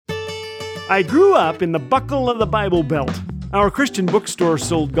I grew up in the buckle of the Bible Belt. Our Christian bookstore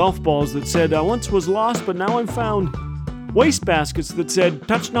sold golf balls that said, I once was lost, but now I'm found. Wastebaskets that said,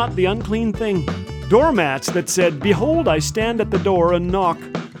 touch not the unclean thing. Doormats that said, behold, I stand at the door and knock.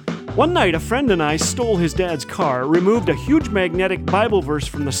 One night, a friend and I stole his dad's car, removed a huge magnetic Bible verse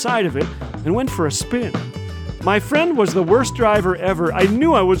from the side of it, and went for a spin. My friend was the worst driver ever. I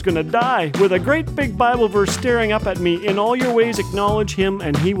knew I was going to die. With a great big Bible verse staring up at me, in all your ways acknowledge him,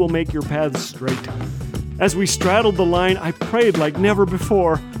 and he will make your paths straight. As we straddled the line, I prayed like never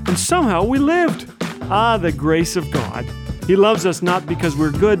before, and somehow we lived. Ah, the grace of God. He loves us not because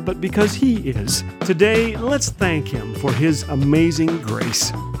we're good, but because He is. Today, let's thank Him for His amazing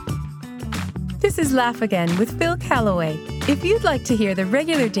grace. This is Laugh Again with Phil Callaway. If you'd like to hear the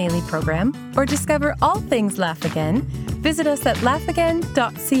regular daily program or discover all things Laugh Again, visit us at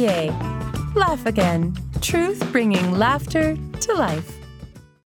laughagain.ca. Laugh Again, truth bringing laughter to life.